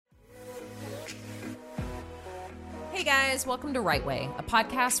Hey guys, welcome to Right Way, a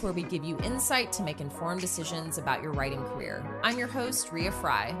podcast where we give you insight to make informed decisions about your writing career. I'm your host, Ria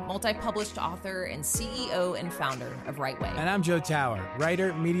Fry, multi-published author and CEO and founder of Right Way. And I'm Joe Tower,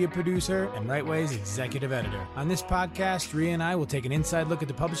 writer, media producer, and Right Way's executive editor. On this podcast, Ria and I will take an inside look at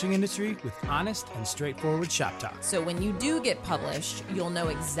the publishing industry with honest and straightforward shop talk. So when you do get published, you'll know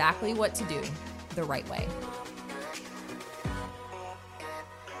exactly what to do the right way.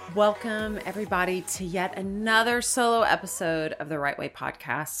 Welcome, everybody, to yet another solo episode of the Right Way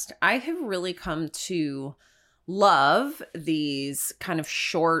podcast. I have really come to love these kind of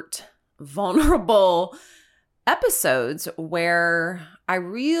short, vulnerable episodes where I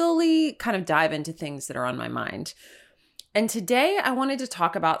really kind of dive into things that are on my mind. And today I wanted to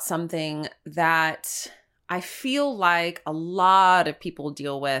talk about something that I feel like a lot of people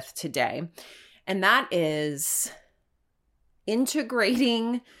deal with today, and that is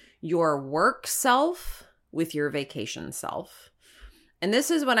integrating your work self with your vacation self. And this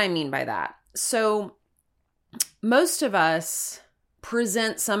is what I mean by that. So most of us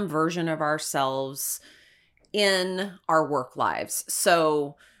present some version of ourselves in our work lives.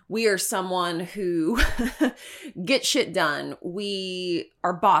 So we are someone who gets shit done. We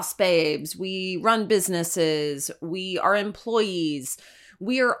are boss babes. We run businesses. We are employees.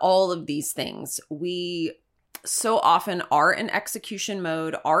 We are all of these things. We so often are in execution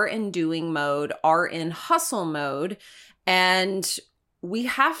mode, are in doing mode, are in hustle mode, and we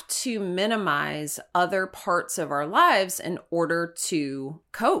have to minimize other parts of our lives in order to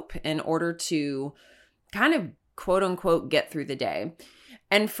cope, in order to kind of quote unquote get through the day.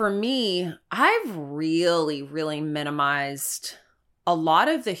 And for me, I've really minimized a lot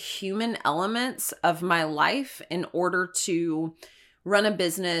of the human elements of my life in order to run a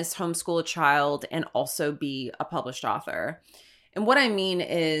business, homeschool a child, and also be a published author. And what I mean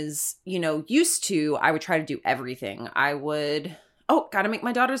is, used to, I would try to do everything. I would, got to make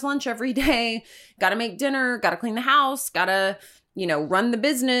my daughter's lunch every day, got to make dinner, got to clean the house, got to, run the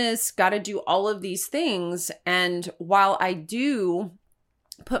business, got to do all of these things. And while I do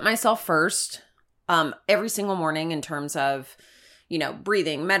put myself first every single morning in terms of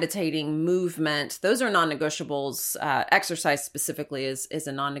breathing, meditating, movement, those are non-negotiables. Exercise specifically is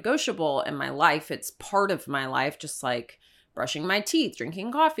a non-negotiable in my life. It's part of my life, just like brushing my teeth,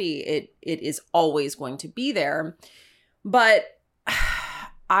 drinking coffee. It is always going to be there. But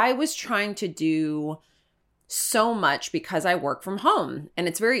I was trying to do so much because I work from home, and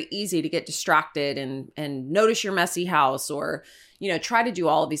it's very easy to get distracted and notice your messy house or, try to do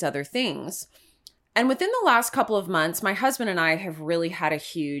all of these other things. And within the last couple of months, my husband and I have really had a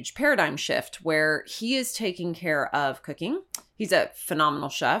huge paradigm shift where he is taking care of cooking. He's a phenomenal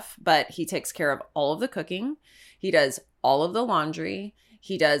chef, but he takes care of all of the cooking. He does all of the laundry.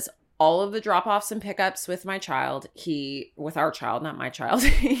 He does all of the drop-offs and pickups with my child. With our child, not my child.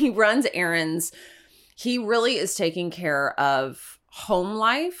 He runs errands. He really is taking care of home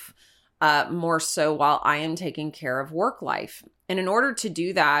life, more so while I am taking care of work life. And in order to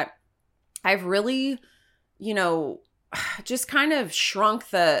do that, I've really, just kind of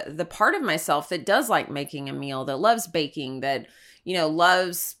shrunk the part of myself that does like making a meal, that loves baking, that,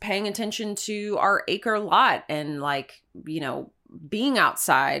 loves paying attention to our acre lot and being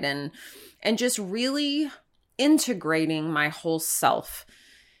outside and just really integrating my whole self.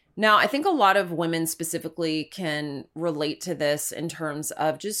 Now, I think a lot of women specifically can relate to this in terms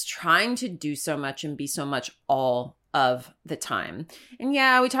of just trying to do so much and be so much all of the time. And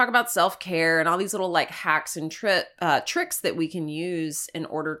yeah, we talk about self-care and all these little hacks and tricks that we can use in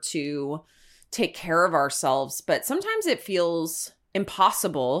order to take care of ourselves. But sometimes it feels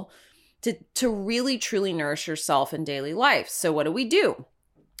impossible to really truly nourish yourself in daily life. So what do?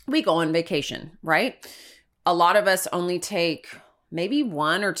 We go on vacation, right? A lot of us only take maybe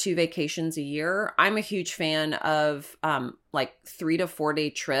 1 or 2 vacations a year. I'm a huge fan of 3 to 4 day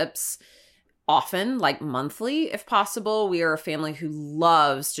trips. Often, monthly, if possible. We are a family who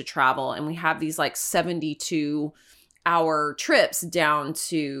loves to travel, and we have these 72-hour trips down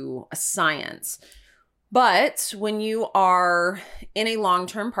to a science. But when you are in a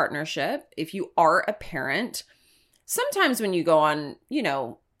long-term partnership, if you are a parent, sometimes when you go on,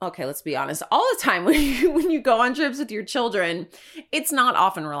 okay, let's be honest, all the time when you go on trips with your children, it's not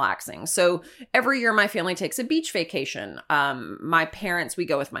often relaxing. So every year my family takes a beach vacation. We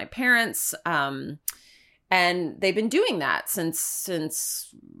go with my parents, and they've been doing that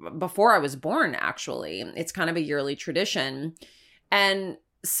since before I was born, actually. It's kind of a yearly tradition. And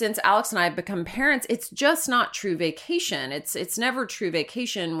since Alex and I have become parents, it's just not true vacation. It's never true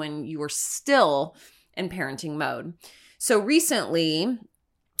vacation when you are still in parenting mode. So recently,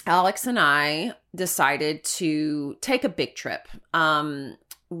 Alex and I decided to take a big trip.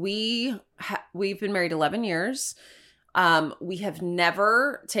 We've been married 11 years. We have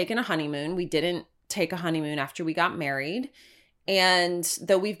never taken a honeymoon. We didn't take a honeymoon after we got married. And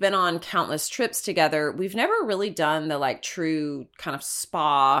though we've been on countless trips together, we've never really done the like true kind of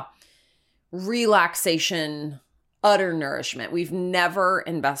spa, relaxation, utter nourishment. We've never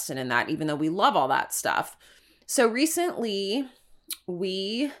invested in that, even though we love all that stuff. So recently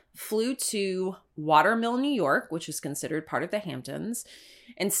we flew to Watermill, New York, which is considered part of the Hamptons,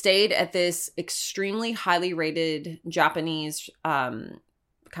 and stayed at this extremely highly rated Japanese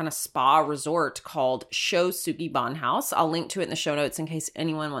kind of spa resort called Sho Sugiban House. I'll link to it in the show notes in case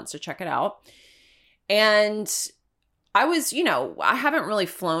anyone wants to check it out. And I was, I haven't really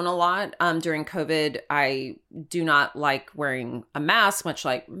flown a lot during COVID. I do not like wearing a mask, much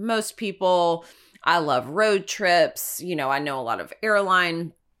like most people. I love road trips. I know a lot of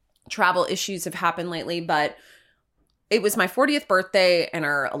airline travel issues have happened lately, but it was my 40th birthday and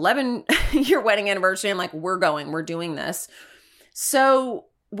our 11-year wedding anniversary. I'm like, we're doing this. So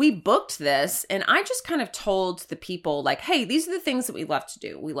we booked this, and I just kind of told the people like, hey, these are the things that we love to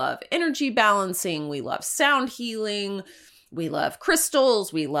do. We love energy balancing. We love sound healing. We love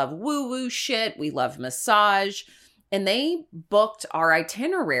crystals. We love woo-woo shit. We love massage. And they booked our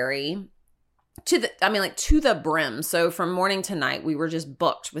itinerary to the brim. So from morning to night, we were just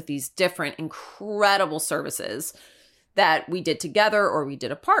booked with these different incredible services that we did together or we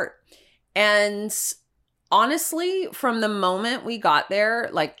did apart. And honestly, from the moment we got there,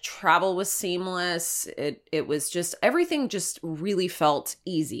 like travel was seamless. It was just, everything just really felt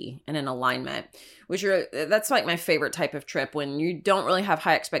easy and in alignment, that's like my favorite type of trip, when you don't really have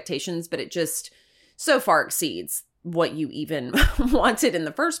high expectations, but it just so far exceeds what you even wanted in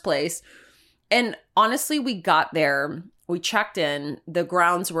the first place. And honestly, we got there, we checked in, the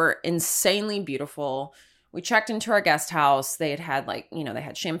grounds were insanely beautiful. We checked into our guest house. They had they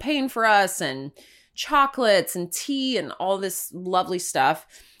had champagne for us and chocolates and tea and all this lovely stuff.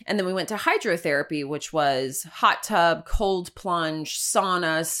 And then we went to hydrotherapy, which was hot tub, cold plunge,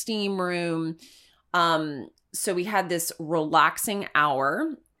 sauna, steam room. So we had this relaxing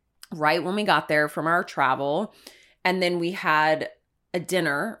hour right when we got there from our travel. And then we had a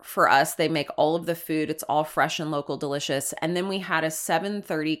dinner for us. They make all of the food. It's all fresh and local, delicious. And then we had a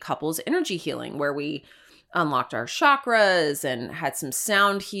 7:30 couples energy healing where we unlocked our chakras and had some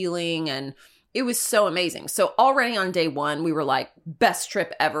sound healing, and it was so amazing. So already on day one, we were like, best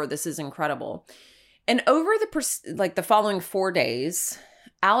trip ever. This is incredible. And over the following 4 days,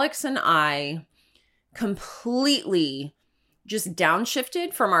 Alex and I completely just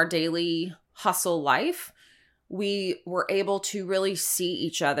downshifted from our daily hustle life. We were able to really see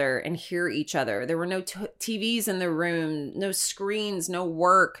each other and hear each other. There were no TVs in the room, no screens, no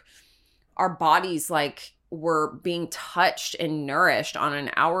work. Our bodies were being touched and nourished on an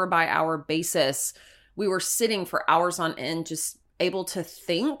hour by hour basis. We were sitting for hours on end, just able to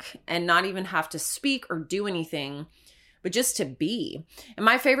think and not even have to speak or do anything, but just to be. And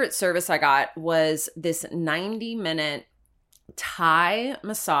my favorite service I got was this 90-minute Thai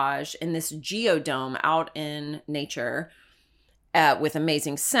massage in this geodome out in nature with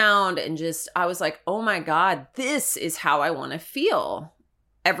amazing sound. And just, I was like, oh my God, this is how I want to feel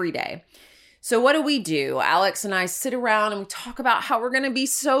every day. So what do? Alex and I sit around and we talk about how we're going to be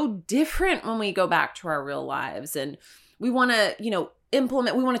so different when we go back to our real lives. And we want to,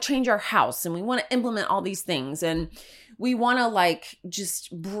 we want to change our house, and we want to implement all these things. And we want to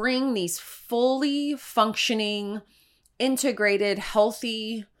just bring these fully functioning, integrated,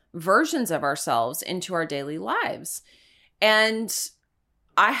 healthy versions of ourselves into our daily lives. And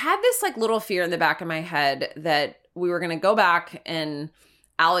I had this little fear in the back of my head that we were going to go back and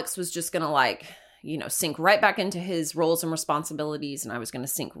Alex was just going to sink right back into his roles and responsibilities, and I was going to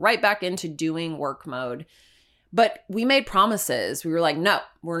sink right back into doing work mode. But we made promises. We were like, no,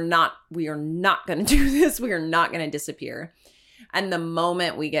 we are not going to do this. We are not going to disappear. And the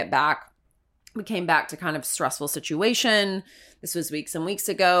moment we get back, we came back to kind of stressful situation. This was weeks and weeks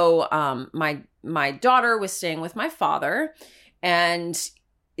ago. My daughter was staying with my father, and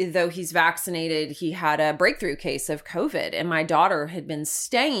though he's vaccinated, he had a breakthrough case of COVID, and my daughter had been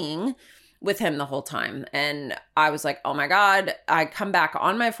staying with him the whole time. And I was like, oh my God, I come back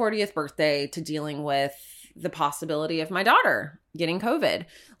on my 40th birthday to dealing with the possibility of my daughter getting COVID.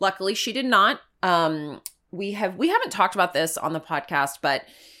 Luckily, she did not. We haven't talked about this on the podcast, but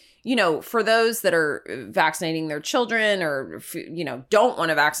for those that are vaccinating their children or, don't want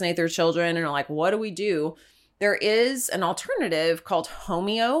to vaccinate their children and are like, what do we do? there is an alternative called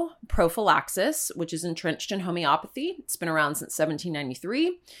homeoprophylaxis, which is entrenched in homeopathy. It's been around since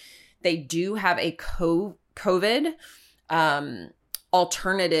 1793. They do have a COVID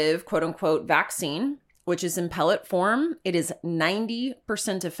alternative, quote unquote, vaccine, which is in pellet form. It is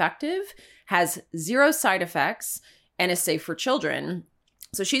 90% effective, has 0 side effects, and is safe for children.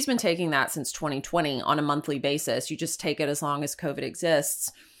 So she's been taking that since 2020 on a monthly basis. You just take it as long as COVID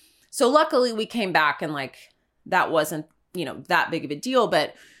exists. So luckily we came back and that wasn't, that big of a deal,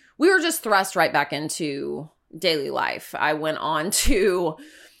 but we were just thrust right back into daily life. I went on to,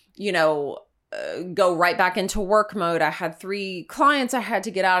 go right back into work mode. I had 3 clients I had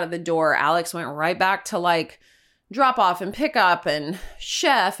to get out of the door. Alex went right back to drop off and pick up and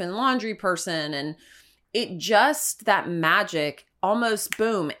chef and laundry person. And it just, that magic almost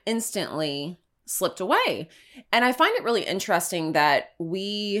boom, instantly slipped away. And I find it really interesting that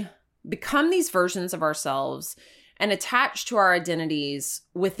we become these versions of ourselves and attach to our identities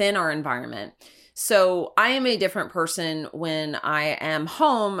within our environment. So I am a different person when I am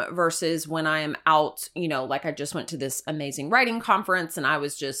home versus when I am out, I just went to this amazing writing conference and I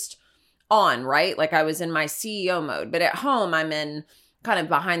was just on, right? I was in my CEO mode, but at home I'm in kind of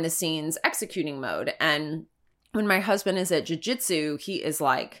behind the scenes executing mode. And when my husband is at jiu-jitsu, he is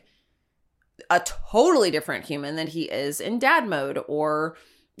a totally different human than he is in dad mode or,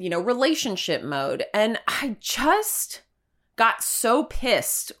 relationship mode. And I just got so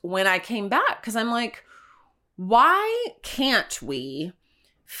pissed when I came back because I'm like, why can't we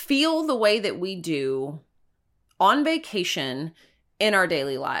feel the way that we do on vacation in our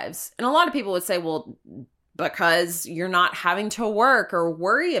daily lives? And a lot of people would say, well, because you're not having to work or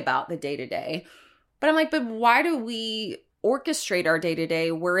worry about the day-to-day. But I'm like, but why do we orchestrate our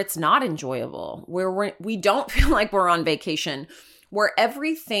day-to-day where it's not enjoyable, where we don't feel like we're on vacation, where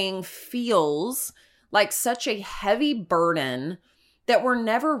everything feels like such a heavy burden that we're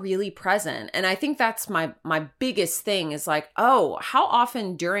never really present? And I think that's my biggest thing is how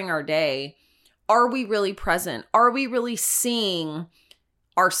often during our day are we really present? Are we really seeing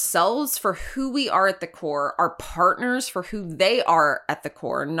ourselves for who we are at the core, our partners for who they are at the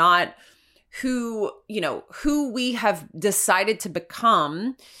core, not who we have decided to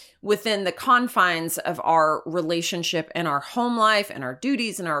become within the confines of our relationship and our home life and our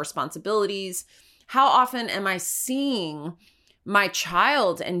duties and our responsibilities? How often am I seeing my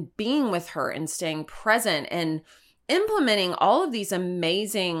child and being with her and staying present and implementing all of these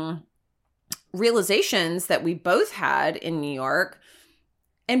amazing realizations that we both had in New York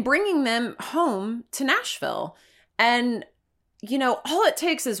and bringing them home to Nashville? And all it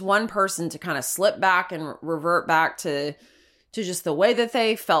takes is one person to kind of slip back and revert back to just the way that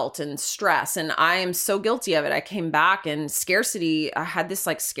they felt and stress. And I am so guilty of it. I came back and I had this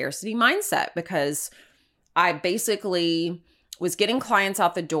scarcity mindset because I basically was getting clients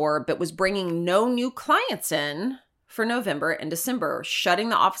out the door, but was bringing no new clients in for November and December, shutting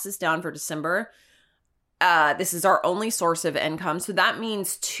the offices down for December. This is our only source of income. So that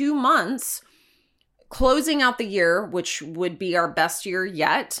means 2 months closing out the year, which would be our best year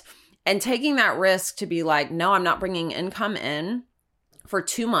yet, and taking that risk to be no, I'm not bringing income in for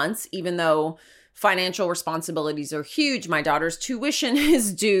 2 months, even though financial responsibilities are huge. My daughter's tuition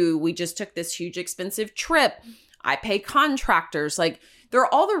is due. We just took this huge expensive trip. I pay contractors. There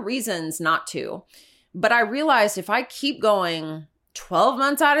are all the reasons not to. But I realized if I keep going 12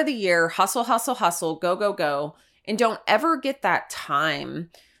 months out of the year, hustle, hustle, hustle, go, go, go, and don't ever get that time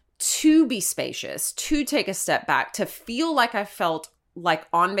to be spacious, to take a step back, to feel like I felt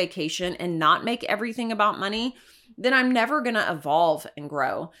on vacation and not make everything about money, then I'm never going to evolve and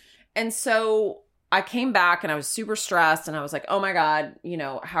grow. And so I came back and I was super stressed and I was like, oh my God,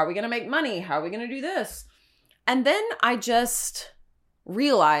 how are we going to make money? How are we going to do this? And then I just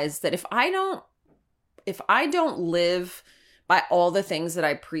realized that if I don't live by all the things that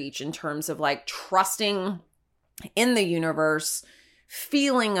I preach in terms of trusting in the universe,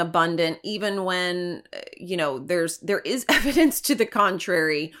 feeling abundant, even when, there is evidence to the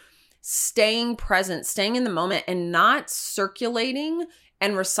contrary, staying present, staying in the moment, and not circulating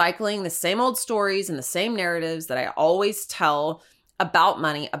and recycling the same old stories and the same narratives that I always tell about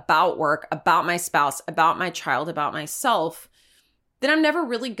money, about work, about my spouse, about my child, about myself, then I'm never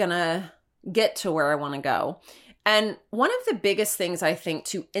really gonna get to where I want to go. And one of the biggest things I think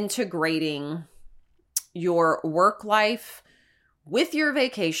to integrating your work life with your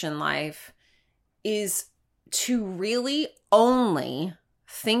vacation life is to really only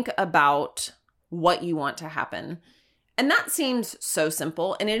think about what you want to happen. And that seems so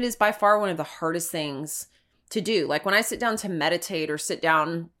simple, and it is by far one of the hardest things to do. When I sit down to meditate or sit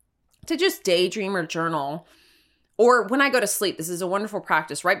down to just daydream or journal, Or when I go to sleep, this is a wonderful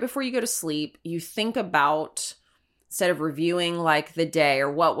practice. Right before you go to sleep, you think about, instead of reviewing like the day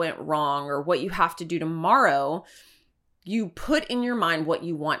or what went wrong or what you have to do tomorrow, you put in your mind what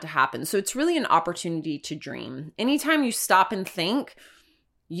you want to happen. So it's really an opportunity to dream. Anytime you stop and think,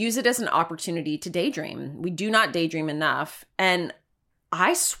 use it as an opportunity to daydream. We do not daydream enough. And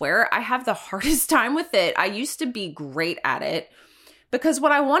I swear I have the hardest time with it. I used to be great at it because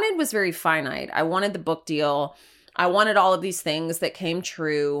what I wanted was very finite. I wanted the book deal. I wanted all of these things that came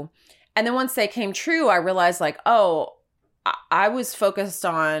true. And then once they came true, I realized like, oh, I was focused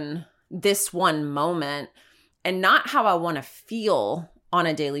on this one moment and not how I want to feel on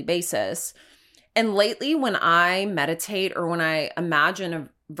a daily basis. And lately, when I meditate or when I imagine a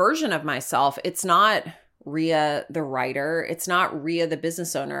version of myself, it's not Rhea the writer. It's not Rhea the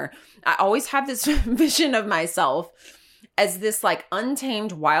business owner. I always have this vision of myself as this like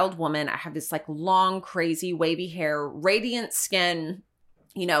untamed wild woman. I have this like long, crazy, wavy hair, radiant skin,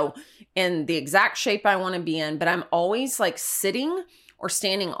 you know, in the exact shape I want to be in. But I'm always like sitting or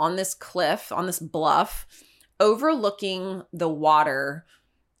standing on this cliff, on this bluff, overlooking the water,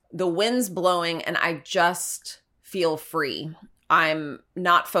 the wind's blowing, and I just feel free. I'm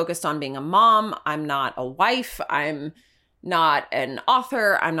not focused on being a mom. I'm not a wife. I'm not an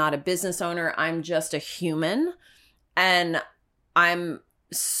author. I'm not a business owner. I'm just a human. And I'm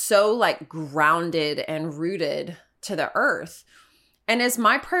so like grounded and rooted to the earth. And as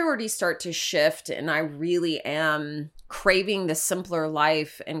my priorities start to shift and I really am craving the simpler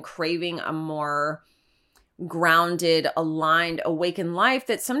life and craving a more grounded, aligned, awakened life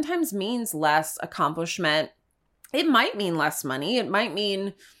that sometimes means less accomplishment. It might mean less money. It might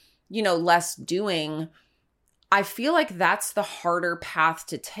mean, you know, less doing. I feel like that's the harder path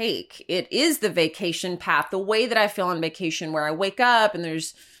to take. It is the vacation path, the way that I feel on vacation where I wake up and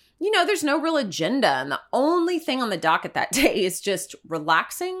there's no real agenda. And the only thing on the docket that day is just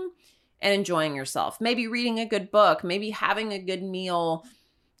relaxing and enjoying yourself. Maybe reading a good book, maybe having a good meal,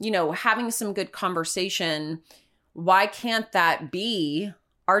 you know, having some good conversation. Why can't that be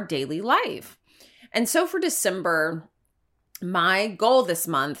our daily life? And so for December, my goal this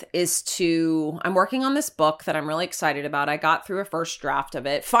month is I'm working on this book that I'm really excited about. I got through a first draft of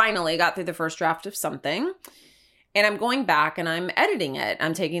it, finally got through the first draft of something. And I'm going back and I'm editing it.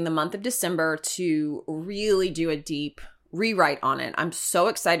 I'm taking the month of December to really do a deep rewrite on it. I'm so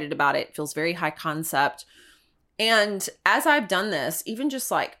excited about it. It feels very high concept. And as I've done this, even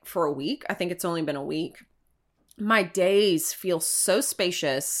just like for a week, I think it's only been a week, my days feel so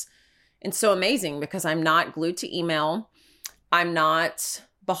spacious and so amazing because I'm not glued to email. I'm not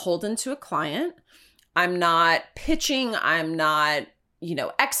beholden to a client. I'm not pitching. I'm not,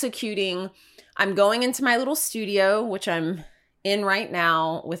 executing. I'm going into my little studio, which I'm in right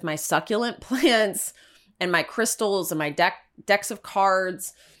now with my succulent plants and my crystals and my decks of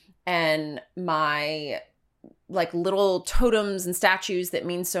cards and my like little totems and statues that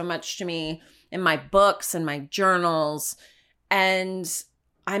mean so much to me, and my books and my journals. And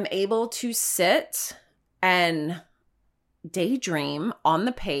I'm able to sit and daydream on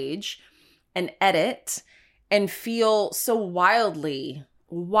the page and edit and feel so wildly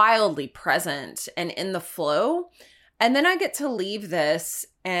present and in the flow. And then I get to leave this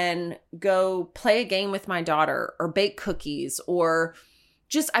and go play a game with my daughter or bake cookies, or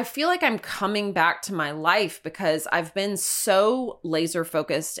just, I feel like I'm coming back to my life because I've been so laser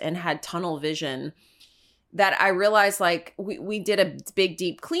focused and had tunnel vision that I realized like we did a big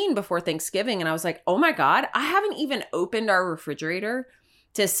deep clean before Thanksgiving. And I was like, oh my God, I haven't even opened our refrigerator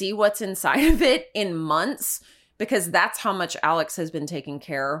to see what's inside of it in months, because that's how much Alex has been taking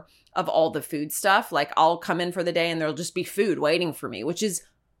care of all the food stuff. Like I'll come in for the day and there'll just be food waiting for me, which is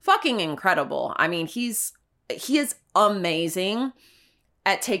fucking incredible. I mean, he is amazing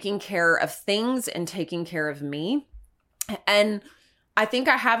at taking care of things and taking care of me. And I think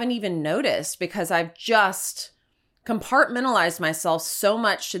I haven't even noticed because I've just compartmentalized myself so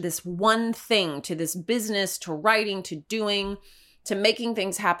much to this one thing, to this business, to writing, to doing, to making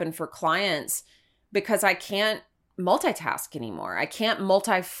things happen for clients, because I can't multitask anymore. I can't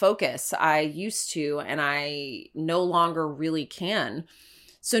multi-focus. I used to, and I no longer really can.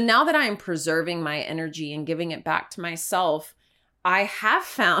 So now that I am preserving my energy and giving it back to myself, I have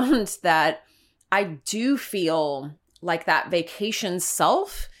found that I do feel like that vacation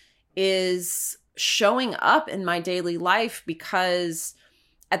self is showing up in my daily life, because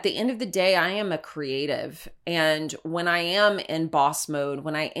at the end of the day, I am a creative. And when I am in boss mode,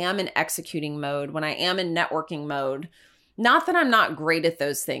 when I am in executing mode, when I am in networking mode, not that I'm not great at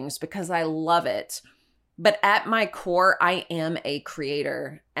those things because I love it, but at my core, I am a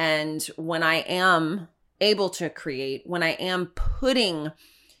creator. And when I am able to create, when I am putting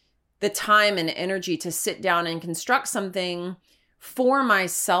the time and energy to sit down and construct something for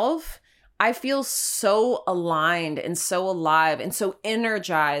myself, I feel so aligned and so alive and so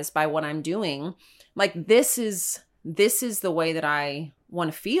energized by what I'm doing. Like this is the way that I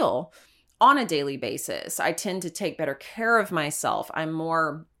want to feel on a daily basis. I tend to take better care of myself. I'm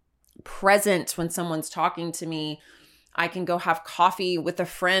more present when someone's talking to me. I can go have coffee with a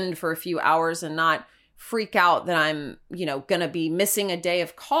friend for a few hours and not freak out that I'm, going to be missing a day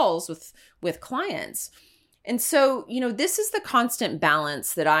of calls with clients. And so, this is the constant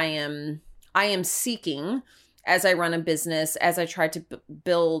balance that I am seeking as I run a business, as I try to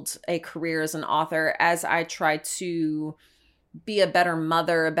build a career as an author, as I try to be a better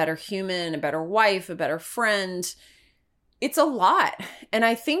mother, a better human, a better wife, a better friend. It's a lot. And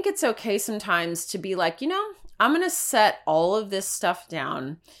I think it's okay sometimes to be like, I'm going to set all of this stuff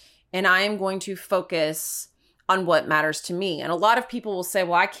down and I am going to focus on what matters to me. And a lot of people will say,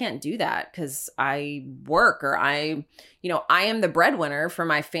 well, I can't do that because I work, or I am the breadwinner for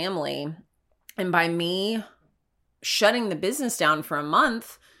my family. And by me shutting the business down for a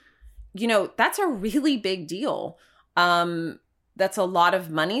month, that's a really big deal. That's a lot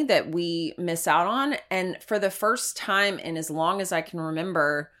of money that we miss out on. And for the first time in as long as I can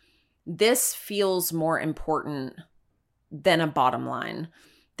remember, this feels more important than a bottom line.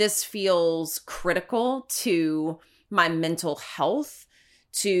 This feels critical to my mental health,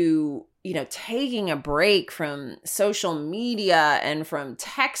 to, taking a break from social media and from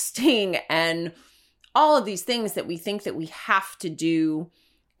texting and all of these things that we think that we have to do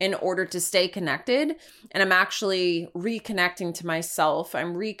in order to stay connected. And I'm actually reconnecting to myself.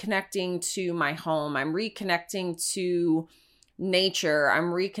 I'm reconnecting to my home. I'm reconnecting to nature.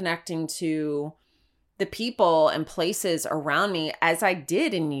 I'm reconnecting to the people and places around me as I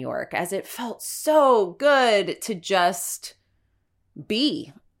did in New York, as it felt so good to just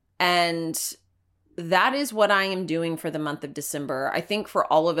be. And that is what I am doing for the month of December. I think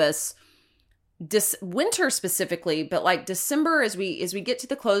for all of us, winter specifically, but like December, as we get to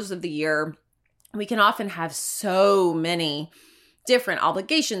the close of the year, we can often have so many different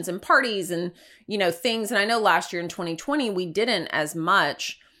obligations and parties and, things. And I know last year in 2020, we didn't as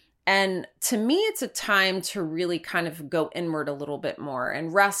much. And to me, it's a time to really kind of go inward a little bit more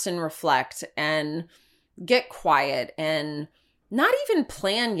and rest and reflect and get quiet and not even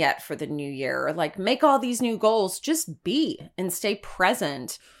plan yet for the new year. Like make all these new goals, just be and stay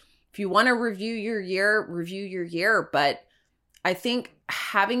present. If you want to review your year. But I think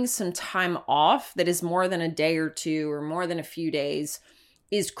having some time off that is more than a day or two or more than a few days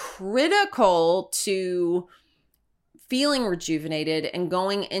is critical to feeling rejuvenated and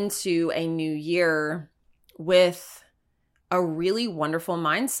going into a new year with a really wonderful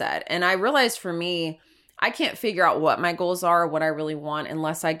mindset. And I realized for me, I can't figure out what my goals are, what I really want,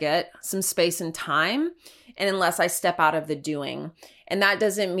 unless I get some space and time and unless I step out of the doing. And that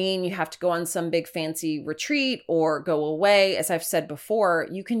doesn't mean you have to go on some big fancy retreat or go away. As I've said before,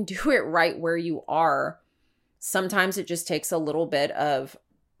 you can do it right where you are. Sometimes it just takes a little bit of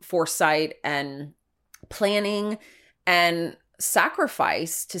foresight and planning and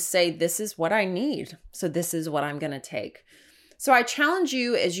sacrifice to say, this is what I need. So this is what I'm going to take. So I challenge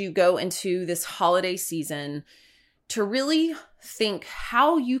you as you go into this holiday season to really think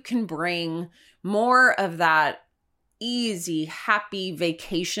how you can bring more of that easy, happy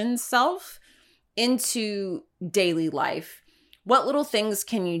vacation self into daily life. What little things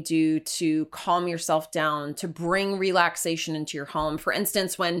can you do to calm yourself down, to bring relaxation into your home? For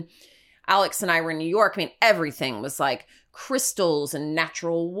instance, when Alex and I were in New York, everything was like crystals and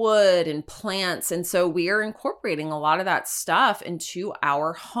natural wood and plants. And so we are incorporating a lot of that stuff into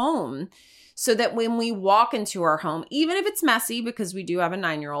our home so that when we walk into our home, even if it's messy, because we do have a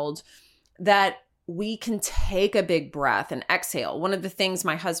 9-year-old, that we can take a big breath and exhale. One of the things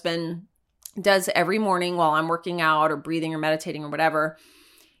my husband does every morning while I'm working out or breathing or meditating or whatever,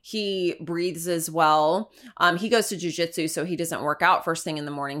 he breathes as well. He goes to jujitsu, so he doesn't work out first thing in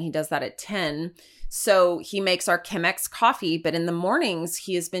the morning. He does that at 10. So he makes our Chemex coffee, but in the mornings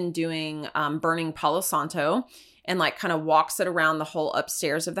he has been doing burning Palo Santo and like kind of walks it around the whole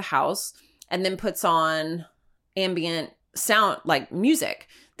upstairs of the house and then puts on ambient sound like music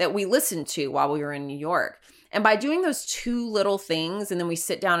that we listened to while we were in New York. And by doing those two little things, and then we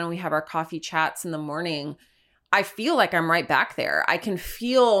sit down and we have our coffee chats in the morning, I feel like I'm right back there. I can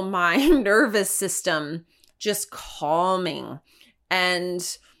feel my nervous system just calming.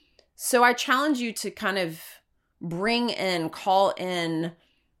 And so I challenge you to kind of call in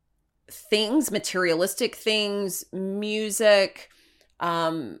things, materialistic things, music,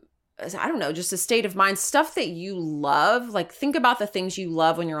 I don't know, just a state of mind, stuff that you love. Like, think about the things you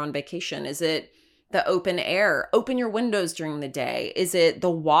love when you're on vacation. Is it the open air? Open your windows during the day. Is it the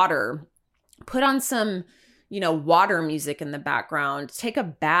water? Put on some, water music in the background. Take a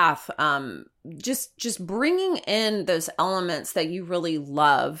bath. Just bringing in those elements that you really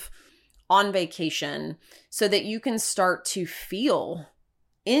love on vacation so that you can start to feel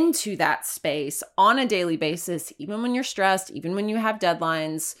into that space on a daily basis, even when you're stressed, even when you have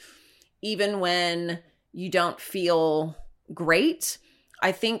deadlines, even when you don't feel great.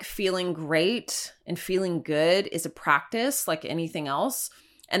 I think feeling great and feeling good is a practice like anything else.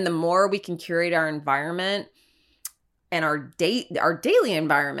 And the more we can curate our environment and our daily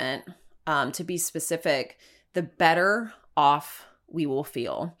environment, to be specific, the better off we will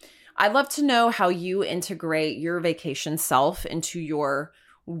feel. I'd love to know how you integrate your vacation self into your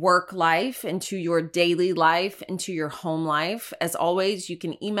work life, into your daily life, into your home life. As always, you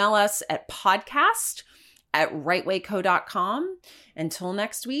can email us at podcast@rightwayco.com. Until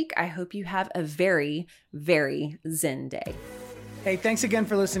next week, I hope you have a very, very Zen day. Hey, thanks again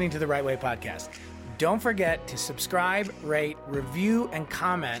for listening to the Right Way Podcast. Don't forget to subscribe, rate, review, and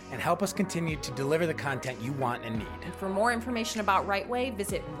comment, and help us continue to deliver the content you want and need. And for more information about Right Way,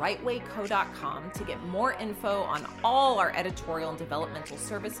 visit rightwayco.com to get more info on all our editorial and developmental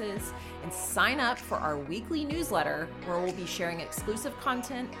services, and sign up for our weekly newsletter where we'll be sharing exclusive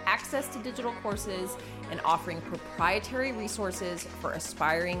content, access to digital courses, and offering proprietary resources for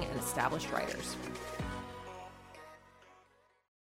aspiring and established writers.